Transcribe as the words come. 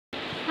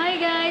Hi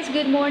guys!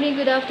 Good morning,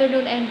 good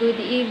afternoon, and good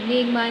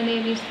evening. My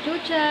name is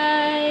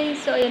Chutchai.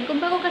 So ayan,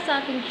 kung bago ka sa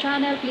aking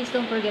channel, please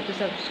don't forget to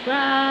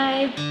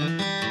subscribe.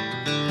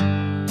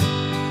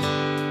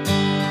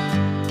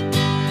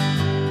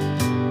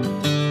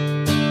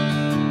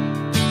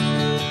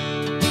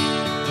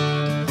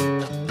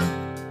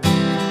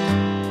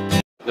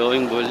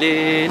 Going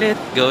bulilit,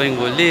 going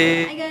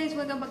bulit. Hi guys!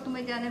 Welcome back to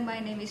my channel. My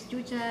name is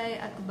Chutchai.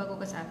 At kung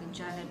bago ka sa aking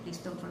channel, please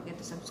don't forget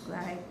to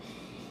subscribe.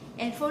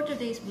 And for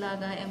today's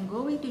vlog, I am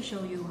going to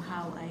show you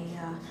how I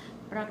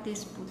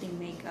practice putting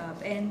makeup.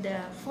 And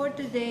for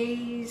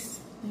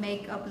today's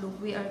makeup look,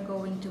 we are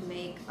going to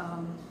make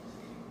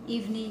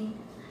evening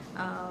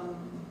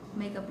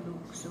makeup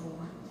look. So,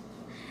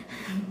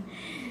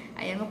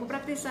 ayan,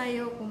 magpo-practice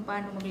tayo kung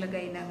paano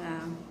maglagay ng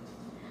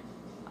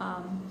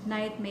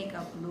night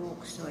makeup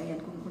look. So,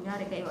 ayan, kung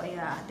kunyari kayo ay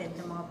attend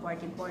ng mga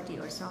party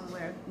or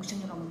somewhere, gusto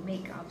nyo ng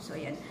makeup. So,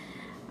 ayan,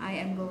 I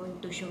am going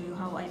to show you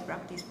how I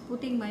practice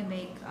putting my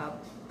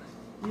makeup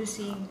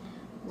using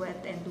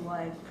Wet n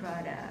Wild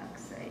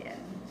products.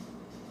 Ayan.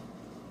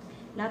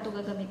 Lahat ito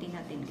gagamitin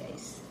natin,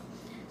 guys.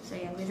 So,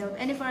 ayan, without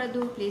any further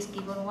ado, please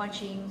keep on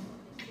watching.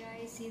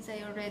 Guys, since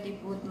I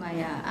already put my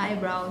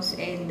eyebrows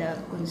and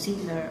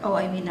concealer,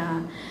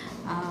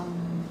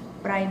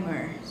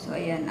 primer. So,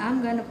 ayan, I'm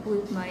gonna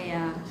put my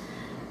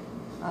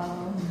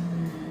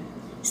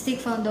stick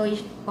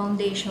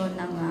foundation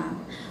ng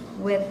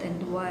Wet n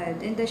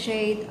Wild in the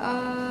shade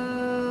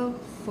of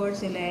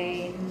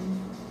Porcelain.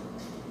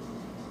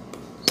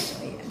 So,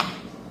 ayan.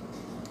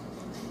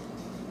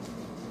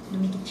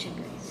 Lumikit siya,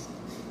 guys.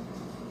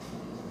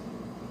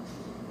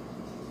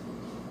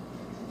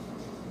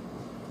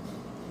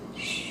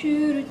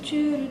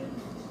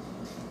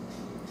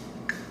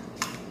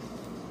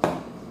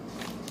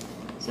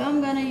 So,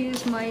 I'm gonna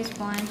use my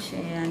sponge.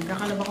 Ayan.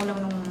 Kakalaba ko lang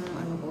nung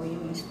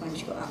yung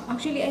sponge ko.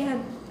 Actually,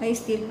 I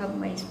still have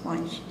my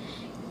sponge.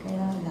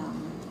 Kaya lang,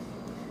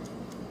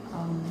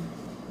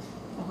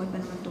 okay pa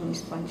naman itong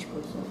sponge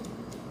ko. So,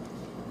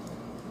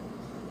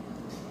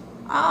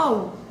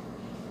 ow!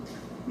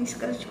 May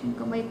scratch kong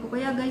kamay ko.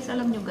 Kaya guys,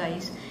 alam nyo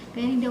guys,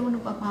 kaya hindi ako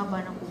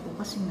nagpapahaba ng kuko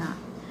kasi nga,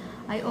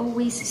 I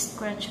always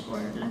scratch or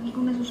lagi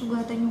kong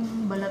nasusugatan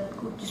yung balat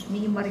ko. Just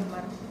me,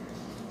 marimar.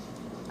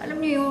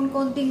 Alam nyo yun,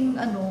 konting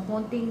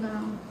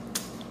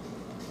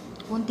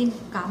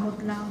kamot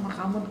lang,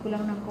 makamot ko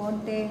lang ng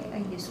konti.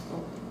 Ay, Diyos ko.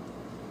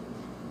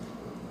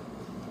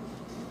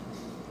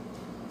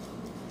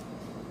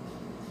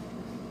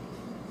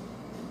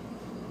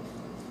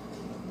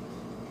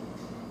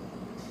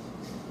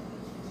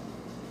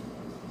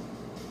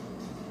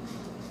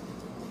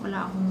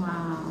 Wala akong,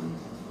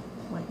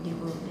 what do you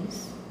call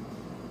this?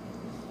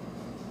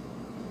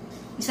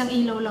 Isang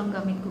ilaw lang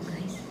gamit ko,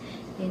 guys.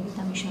 Kaya hindi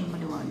kami siya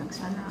maliwanag.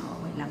 Sana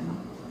okay lang, no?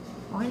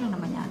 Okay lang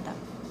naman yata.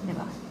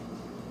 Diba?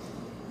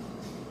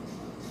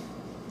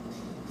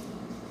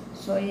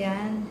 So,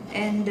 ayan.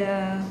 And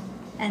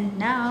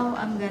now,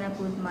 I'm gonna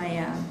put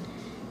my,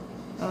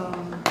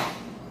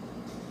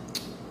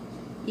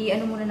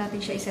 i-ano muna natin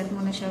siya,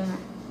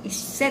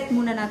 i-set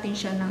muna natin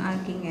siya ng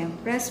aking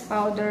pressed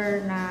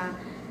powder na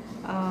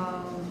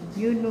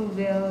New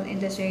Nouvelle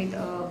in the shade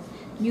of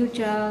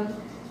neutral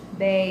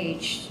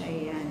beige.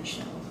 Ayan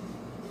siya.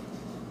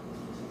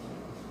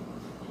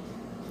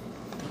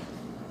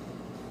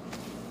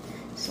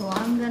 So,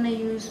 I'm gonna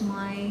use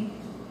my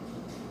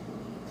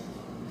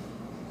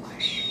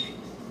wash.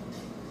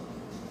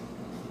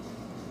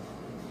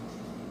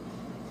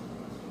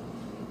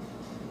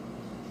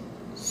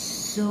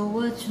 So,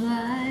 I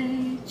try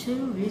to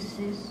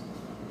resist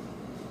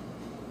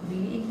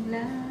being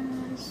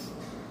last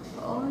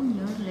on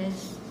your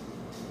list.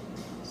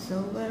 So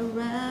I'd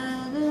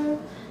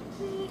rather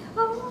be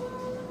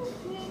home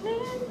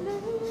feeling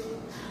blue.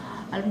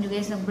 Alam nyo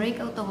guys,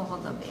 nag-breakout ako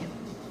kagabi.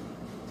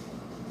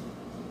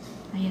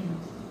 Ayan o.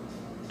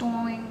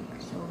 Toing.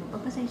 So,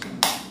 pagpasensya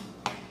nyo.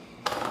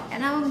 And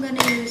now I'm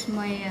gonna use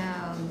my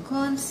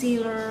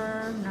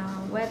concealer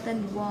na Wet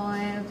n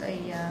Wild.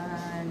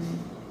 Ayan.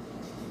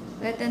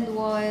 Wet n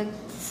Wild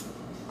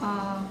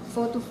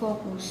Photo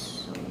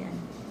Focus. So, ayan.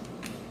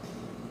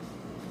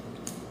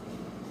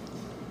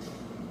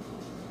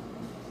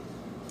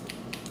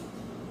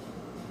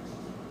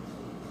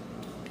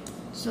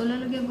 So,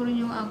 lalagyan ko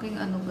rin yung aking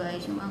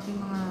guys, yung aking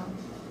mga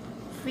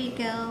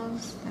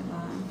freckles,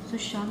 diba? So,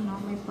 siya, no?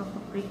 May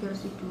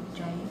papaprickles si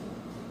Chutchai.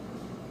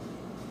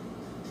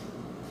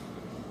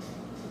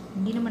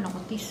 Hindi naman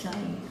ako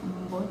tisay.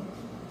 Ang bot.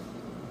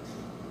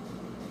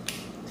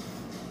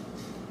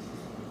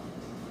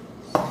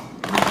 So,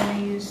 I'm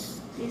gonna use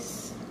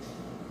this.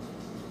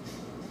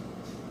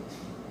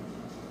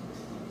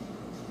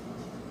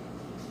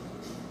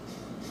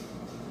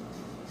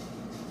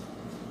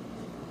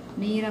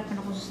 Nahihirapan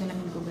ako sa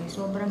salamin ko guys.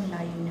 Sobrang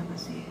layo niya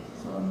kasi.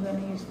 So, I'm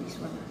gonna use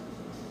this one.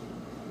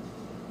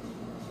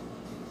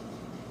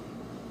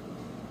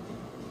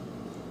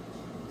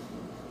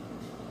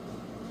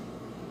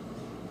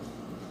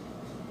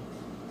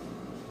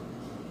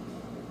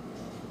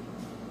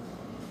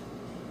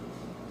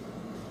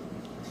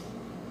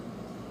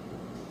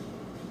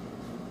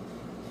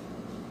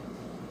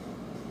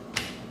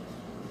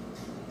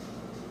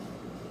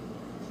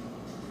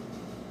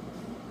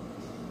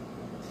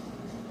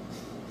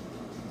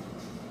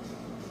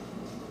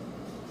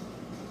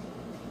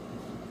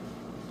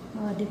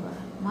 diba?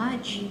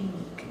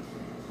 Magic!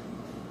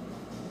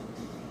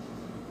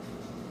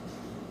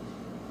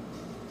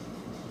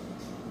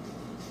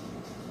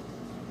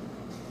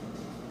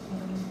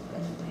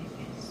 Ano tayo,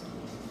 guys?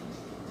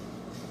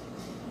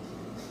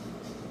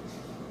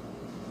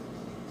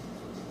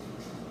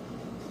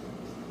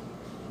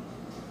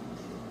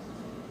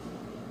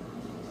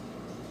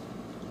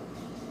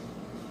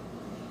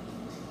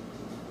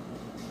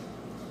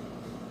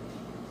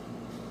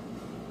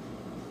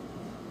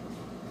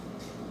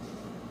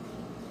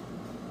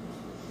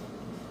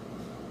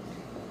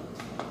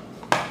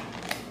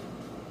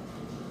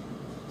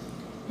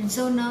 And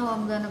so now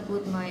I'm gonna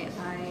put my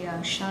eye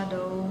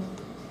shadow,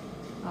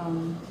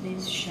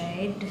 this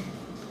shade.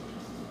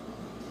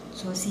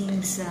 So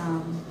since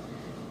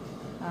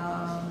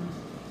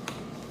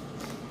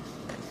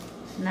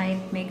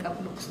night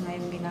makeup looks na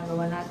yung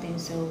ginagawa natin,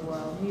 so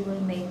we will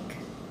make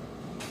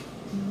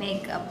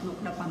makeup look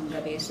na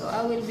panggabi. So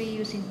I will be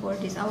using for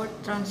this our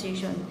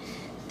transition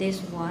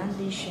this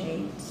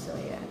shade. So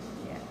yeah.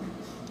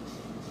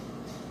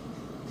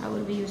 I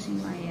will be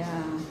using my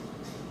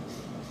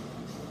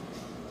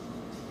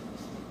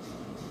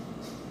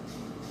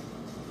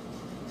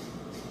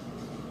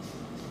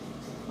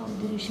how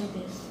do you show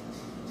this?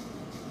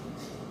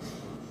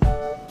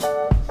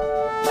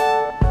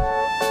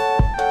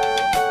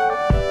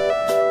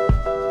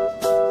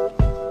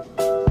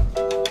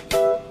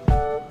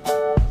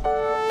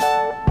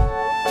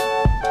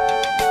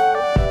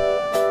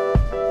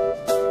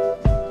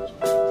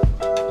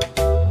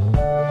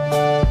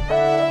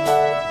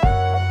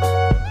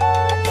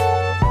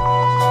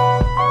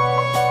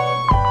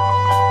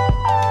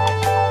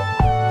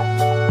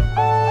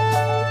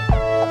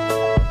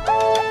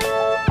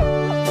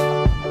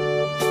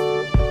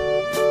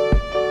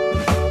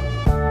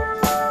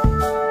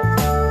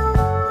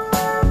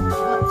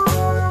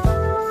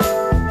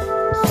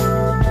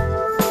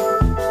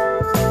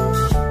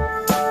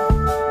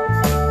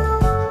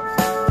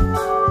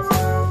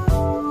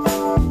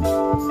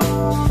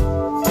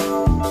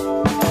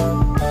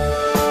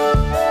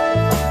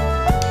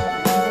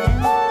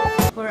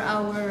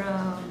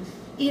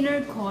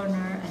 Inner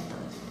corner, ito.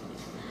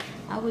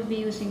 I will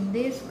be using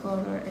this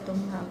color.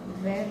 Itong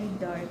very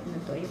dark na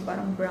to. Yung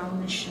parang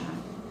brown na siya.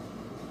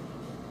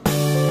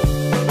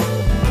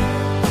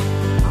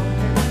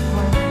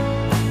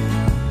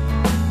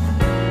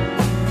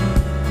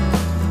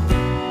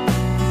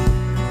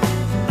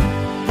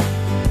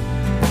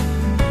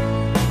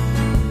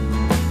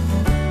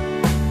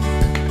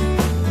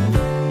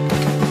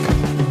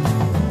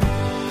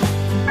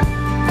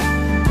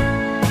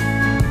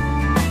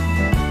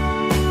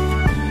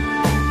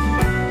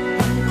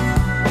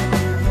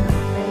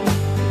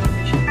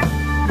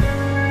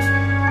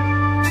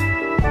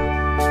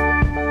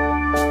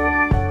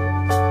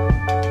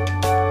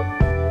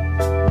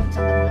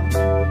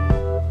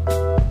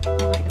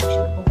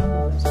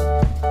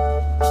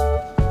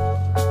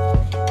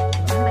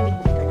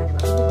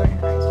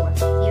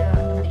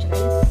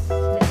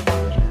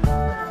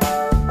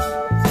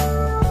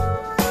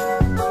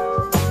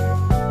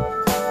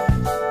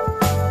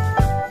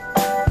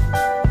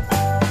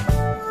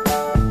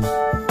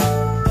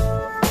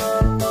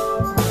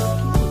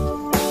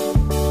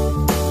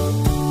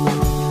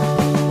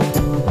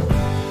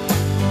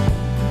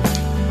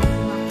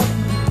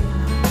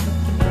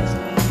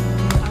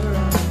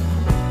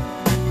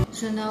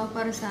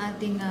 Para sa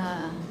ating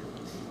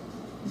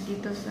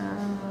dito sa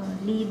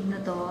lid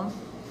na to,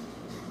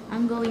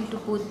 I'm going to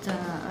put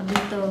a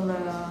little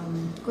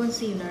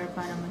concealer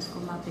para mas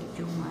kumapit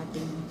yung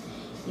ating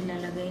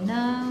ilalagay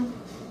na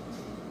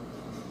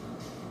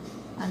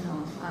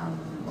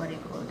what do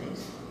you call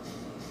this?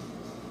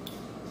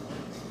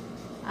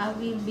 I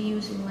will be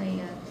using my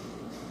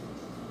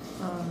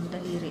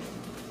daliri.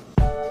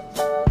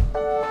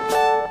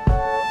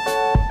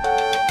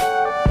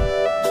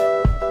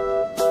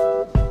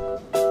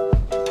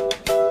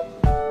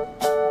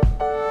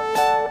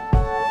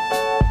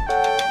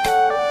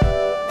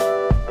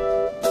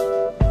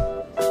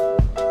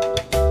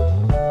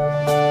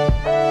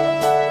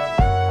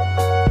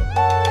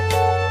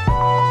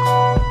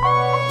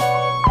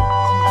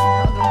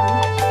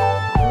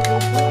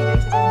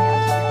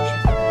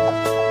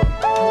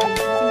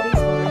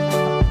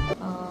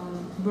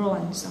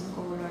 Bronze ang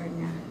color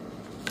niya.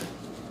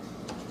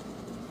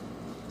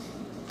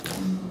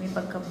 May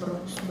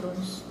pagka-bronze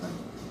pa.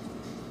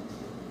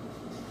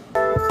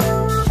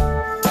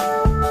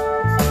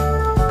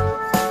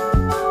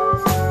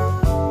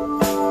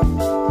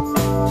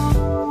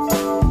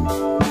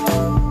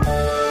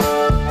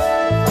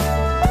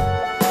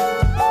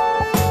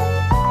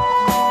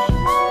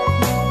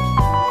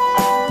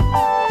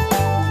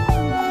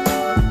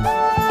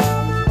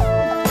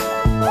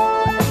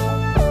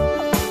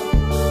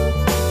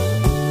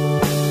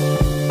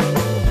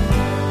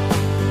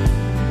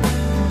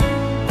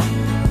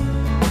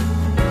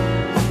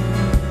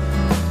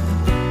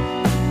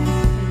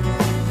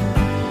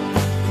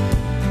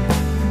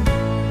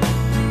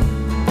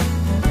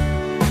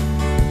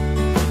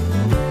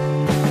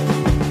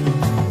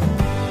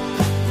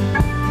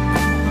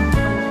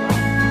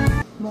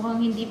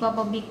 hindi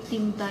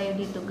papabiktim tayo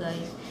dito,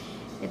 guys.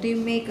 Ito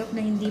yung makeup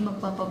na hindi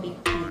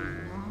magpapabiktim.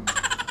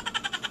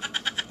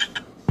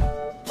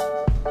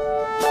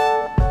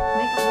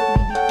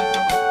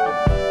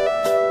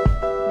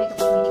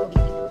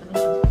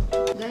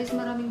 Guys,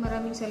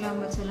 maraming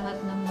salamat sa lahat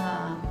ng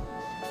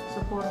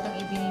supportang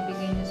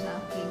ibinibigay nyo sa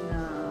aking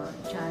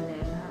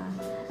channel, ha.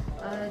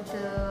 At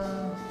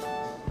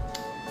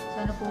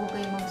sana po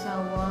kayo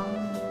magsawang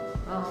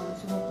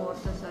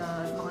sumuporta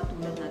sa mga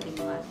tulad natin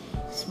mga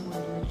small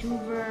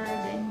YouTuber,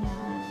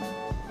 ganyan.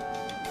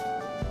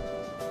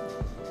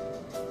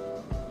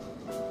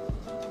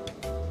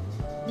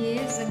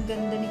 Yes, ang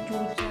ganda ni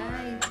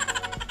Chutchai.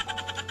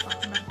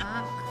 Pak na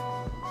pak.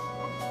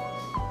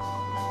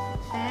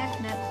 Pack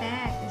na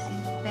pack. Kasi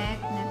pack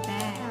na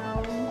pack.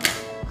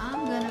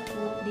 I'm gonna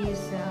put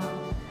this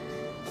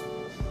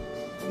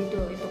dito,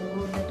 itong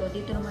roll na to.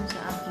 Dito naman sa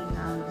aking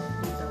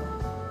dito.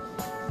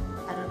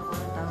 I don't know kung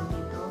anong tawag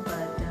dito,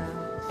 but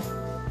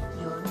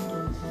yun,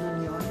 dun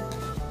yun.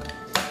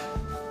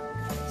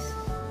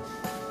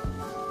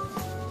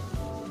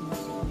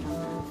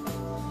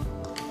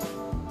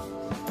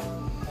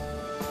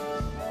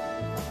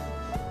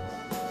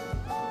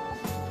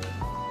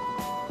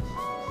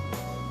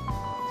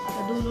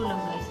 Sa dulo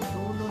lang, guys. Sa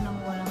dulo ng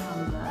walang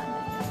hanggan.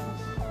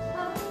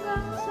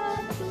 Hanggang sa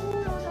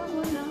dulo ng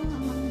walang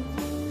hanggan.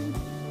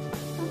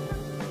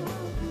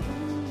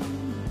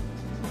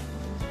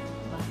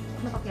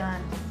 Ano pa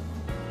yan?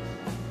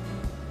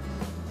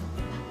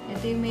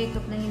 Ito yung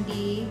makeup na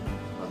hindi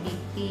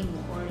pabiktim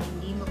or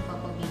hindi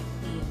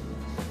magpapabiktim.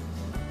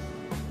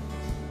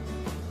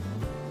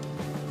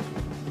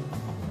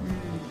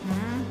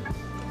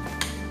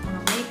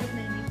 Mga makeup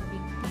na hindi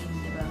pabiktim,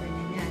 diba?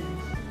 Ganyan yan.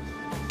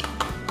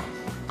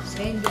 So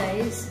yun,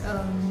 guys,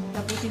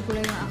 tapusin ko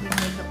lang yung aking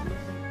makeup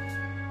look.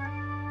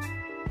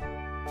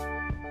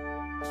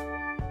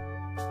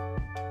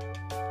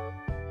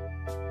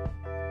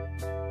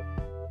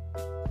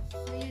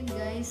 So yun,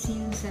 guys,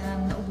 since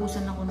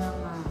naubusan ako ng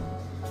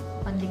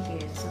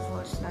pandikit sa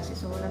false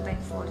lashes, so wala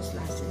tayong false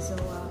lashes, so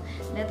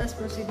let us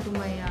proceed to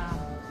my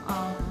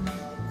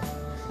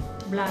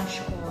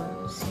blush on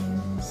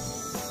since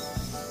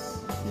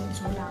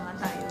wala nga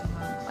tayong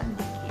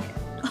pandikit.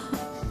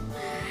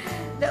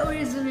 That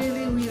was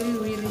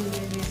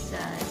really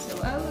sad. So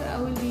I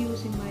will be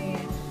using my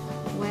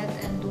Wet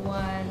n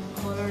Wild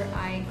color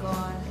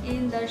icon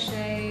in the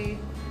shade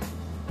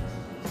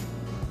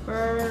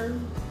Pearl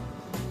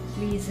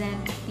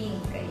Pleasant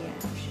Pink. Ayan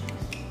siya.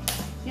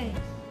 Okay.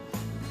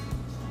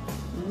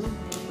 Meron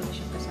pa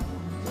siya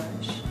kasamang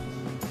brush.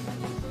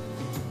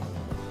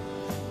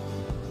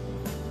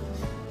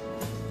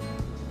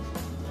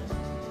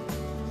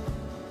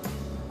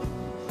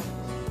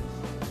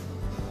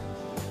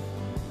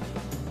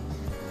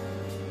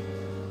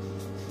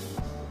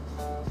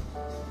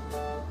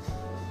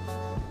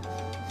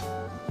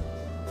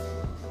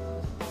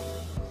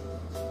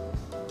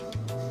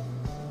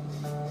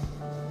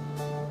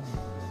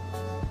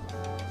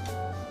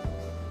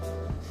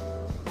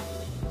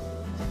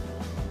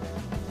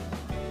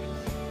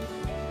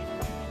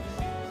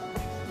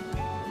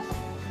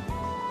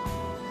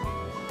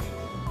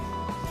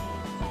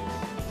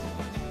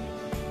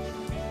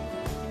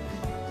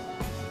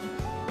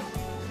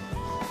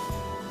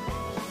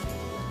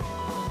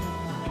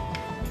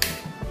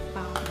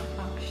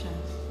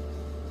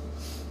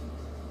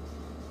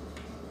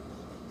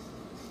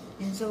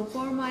 And so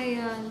for my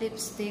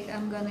lipstick,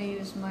 I'm gonna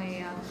use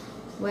my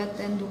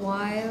Wet n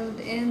Wild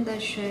in the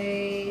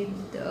shade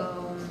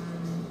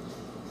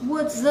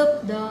What's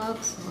Up,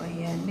 Dogs? So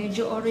ayan,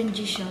 medyo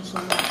orangey siya.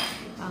 So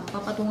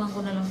papatungan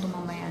ko na lang ito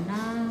mamaya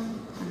ng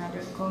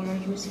another color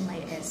using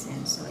my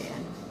essence. So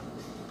ayan.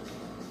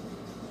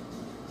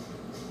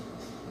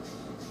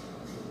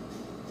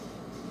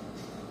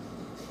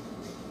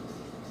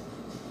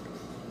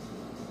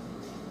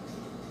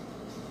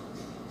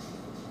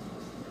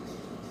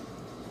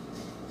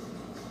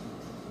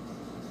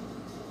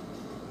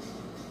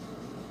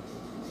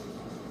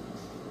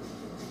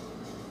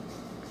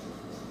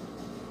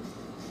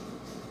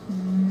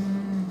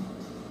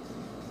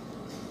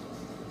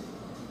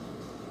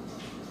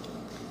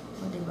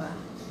 O, diba?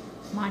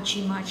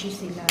 Matchy-matchy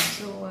sila.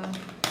 So,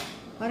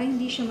 parang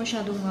hindi siya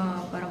masyadong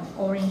parang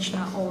orange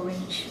na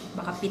orange.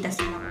 Baka pitas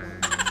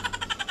na.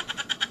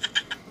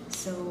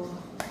 So,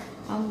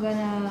 I'm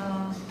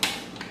gonna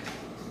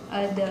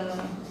add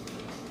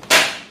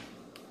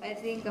I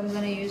think I'm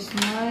gonna use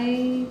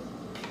my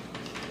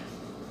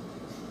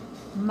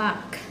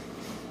MAC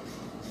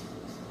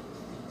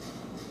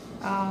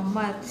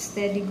matte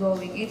steady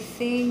going. I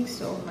think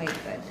so. Oh my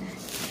god,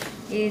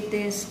 it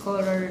is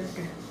colored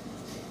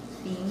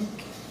pink.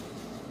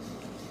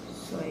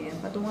 So ayan,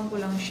 patungan ko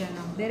lang siya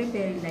ng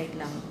very light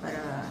lang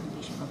para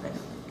hindi siya magano.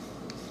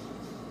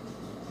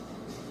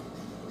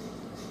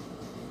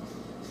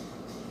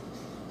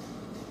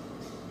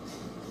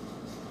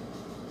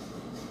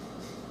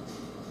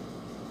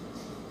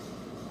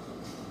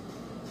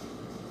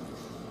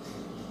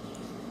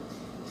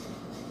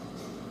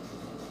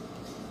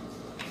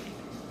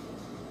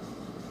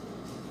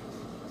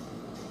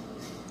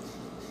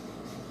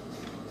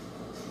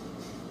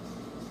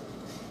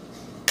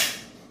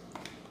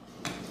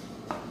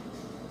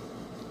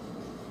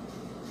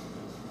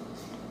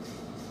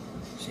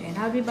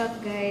 I'll be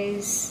back,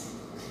 guys,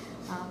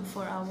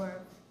 for our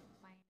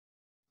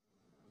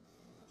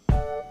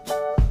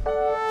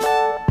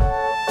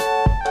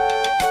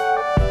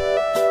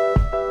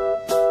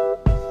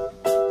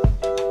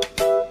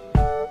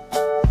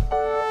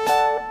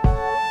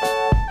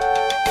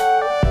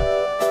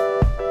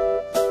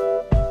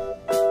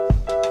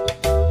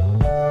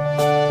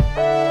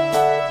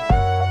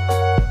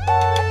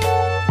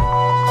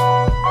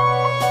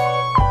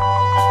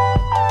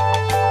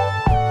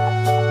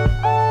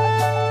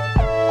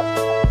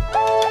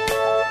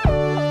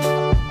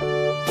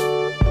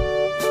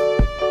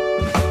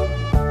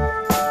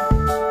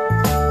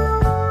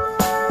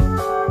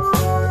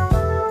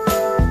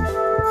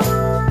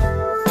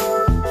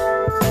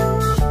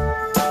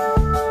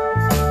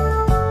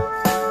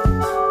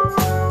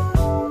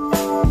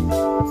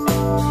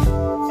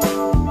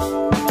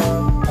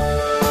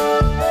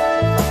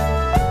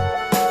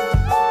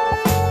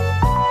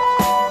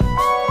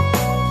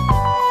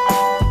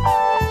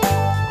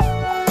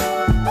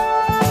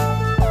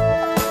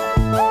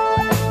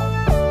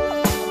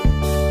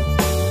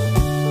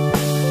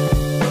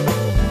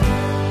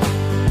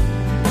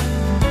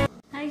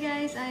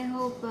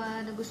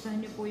nagustuhan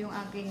niyo po yung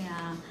aking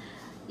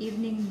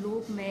evening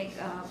look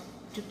makeup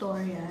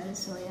tutorial.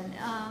 So, ayan.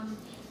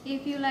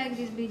 If you like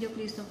this video,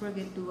 please don't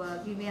forget to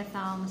give me a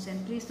thumbs,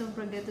 and please don't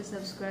forget to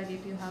subscribe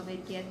if you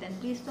haven't yet, and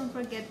please don't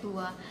forget to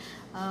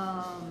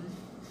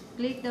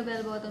click the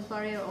bell button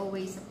para you're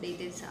always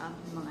updated sa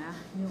aking mga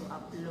new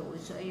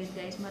uploads. So, ayun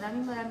guys,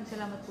 maraming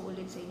salamat po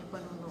ulit sa inyong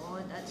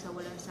panunood at sa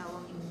walang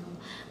sawang inyong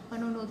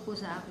panunood po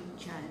sa aking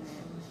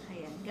channel.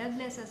 Ayan. God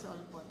bless us all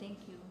po.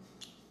 Thank you.